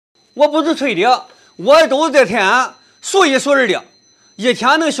我不是吹的，我都是在泰安数一数二的，一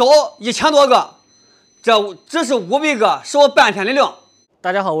天能销1000多个，这是500个，是我半天的量。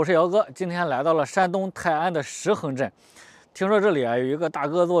大家好，我是姚哥，今天来到了山东泰安的石横镇，听说这里有一个大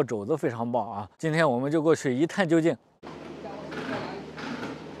哥做肘子非常棒啊，今天我们就过去一探究竟。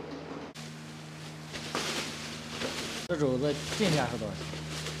这肘子进价是多少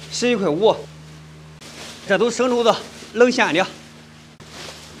钱？11块5，这都生肘子，冷鲜的。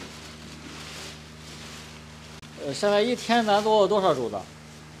现在一天咱做多少肘子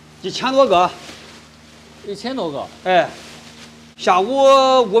？1000多个。1000多个。哎，下午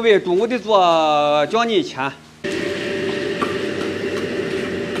500，中午得做将近1000。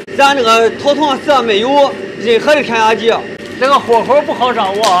咱这个头糖色没有任何的添加剂，这个火候不好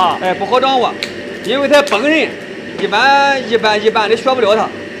掌握啊。哎，不好掌握，因为它崩人，一般的学不了它。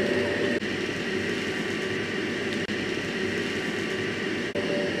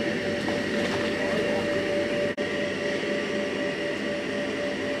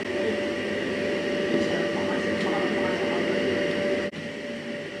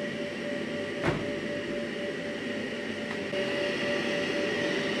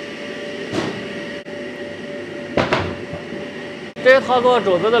这一套做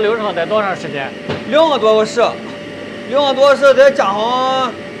肘子的流程得多长时间？2个多小时，2个多小时，再加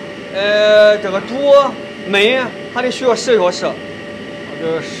上这个煮焖，还得需要10个小时，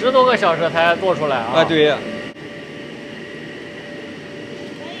就10多个小时才做出来啊。啊，对。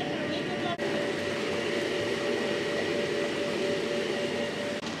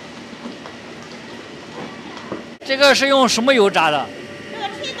这个是用什么油炸的？这个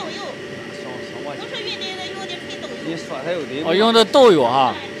纯豆油，不是运的用的纯豆油。你说它有对。哦，用的豆油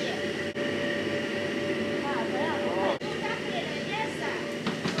哈。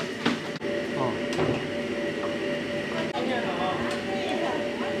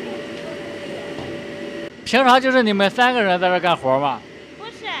平常就是你们3个人在这干活吗？不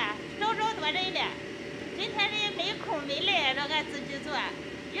是，找多人了。今天人没空没来，让俺自己做。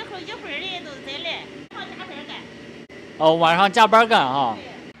一会儿人都再来，上加班干。哦，晚上加班干啊。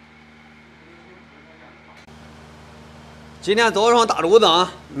今天早上大肘子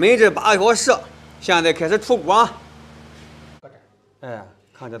焖这8个小时，现在开始出锅。哎，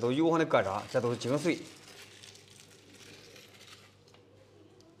看这都油上的疙瘩，这都是精髓。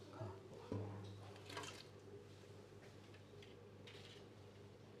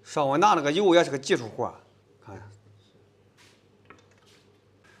上我拿那个油也是个技术活，看呀。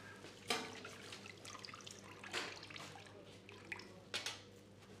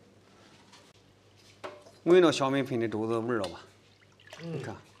闻到小米喷的肘子味了吧？你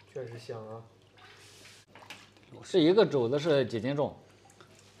看，确实香啊。这一个肘子是几斤重？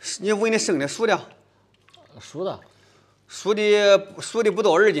你闻的生的熟的？熟的。熟的不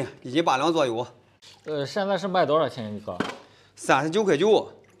到2斤，1斤8两左右。现在是卖多少钱一个？39块9。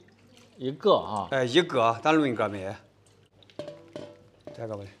一个啊？哎，一个，咱论个卖。这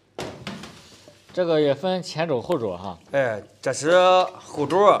个吧。这个也分前肘后肘哈。哎，这是后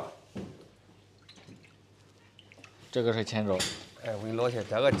肘。这个是前肘。哎，我给你老铁，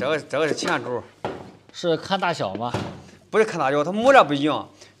这个是前肘。是看大小吗？不是看大小，它模样不一样。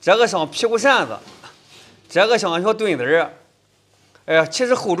这个像屁股扇子，这个像小墩子儿。哎呀，其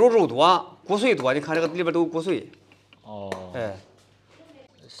实后肘肉多，骨髓多，你看这个里边都有骨髓。哦。哎。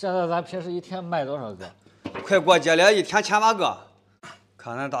现在咱平时一天卖多少个？快过节了，一天1800个。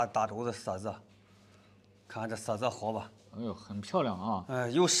看咱大肘子色泽，看这色泽好吧？哎呦，很漂亮啊！哎，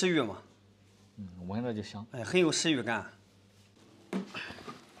有食欲嘛？闻着就香。哎，很有食欲感。哎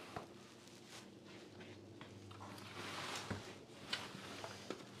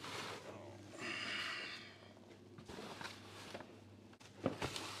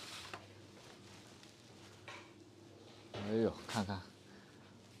呦，看看。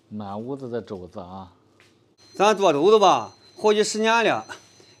满屋子的肘子啊！咱做肘子吧，好几10年了，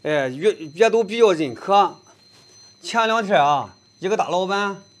哎，也都比较认可。前2天啊，一个大老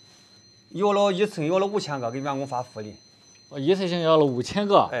板要了一次要了5000个，给员工发福利。一次性要了5000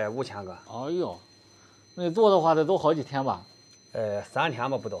个。哎，5000个。哎呦，那做的话得做好几天吧？3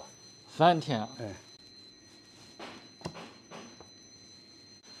天吧，不到。3天。哎。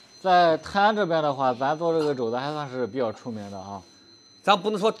在泰安这边的话，咱做这个肘子还算是比较出名的啊。咱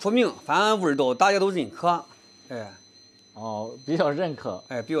不能说出名，反正味道大家都认可，哎。哦，比较认可。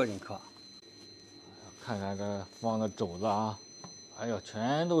哎，比较认可。看看这放的肘子啊，哎呦，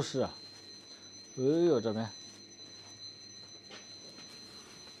全都是。哎呦，这边。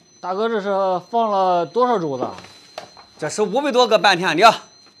大哥，这是放了多少肘子？这是500多个半天的。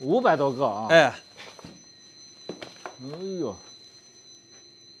500多个啊！哎。哎呦。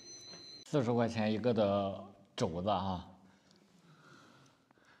40块钱一个的肘子啊，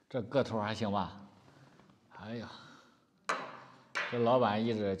这个头还行吧？哎呀，这老板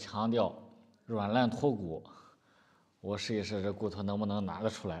一直强调软烂脱骨，我试一试这骨头能不能拿得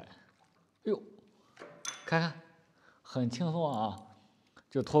出来。哎呦，看看，很轻松啊，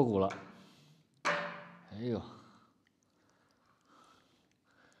就脱骨了。哎呦，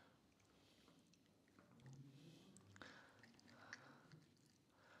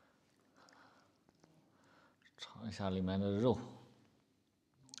尝一下里面的肉，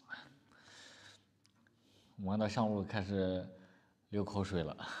闻到香味开始流口水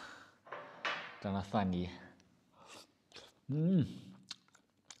了。蘸了蒜泥，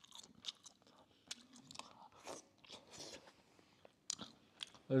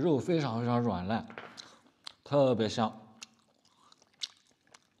肉非常软烂，特别香。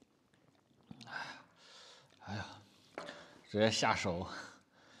哎呀，直接下手。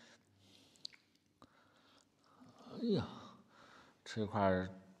哎呀，吃一块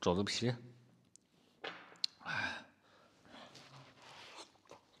肘子皮。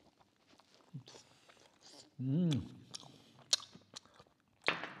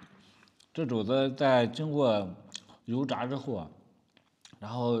这肘子在经过油炸之后啊，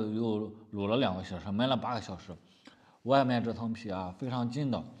然后又卤了2个小时，焖了8个小时。外面这层皮啊非常筋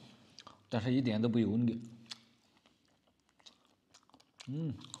道，但是一点都不油腻。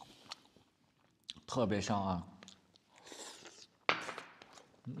特别香啊。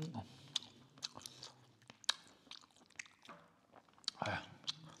哎呀，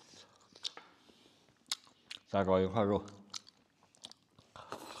再找一块肉。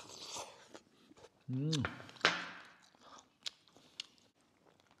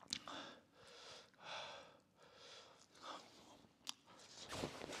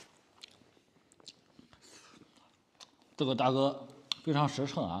这个大哥非常实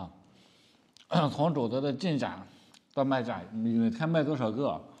诚啊，从肘子的进价到卖价，每天卖多少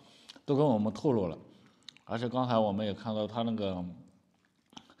个，都跟我们透露了。而且刚才我们也看到他那个，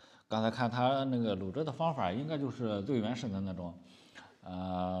刚才看他那个卤制的方法，应该就是最原始的那种，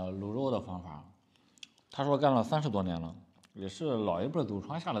卤肉的方法。他说干了30多年了，也是老一辈祖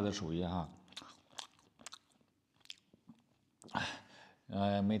传下来的手艺哈。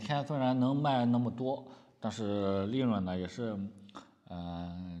每天虽然能卖那么多，但是利润呢也是，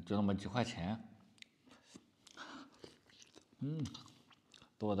就那么几块钱。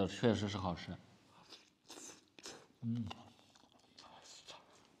做的确实是好吃。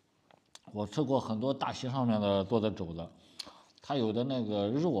我吃过很多大席上面的做的肘子，它有的那个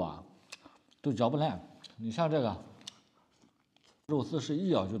肉啊，都嚼不烂。你像这个肉丝是一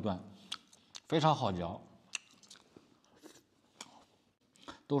咬就断，非常好嚼。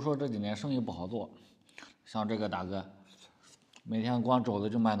都说这几年生意不好做，像这个大哥，每天光肘子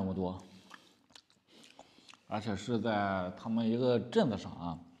就卖那么多，而且是在他们一个镇子上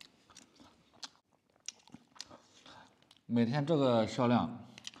啊，每天这个销量，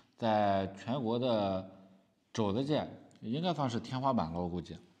在全国的肘子界应该算是天花板了，我估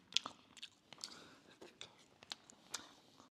计。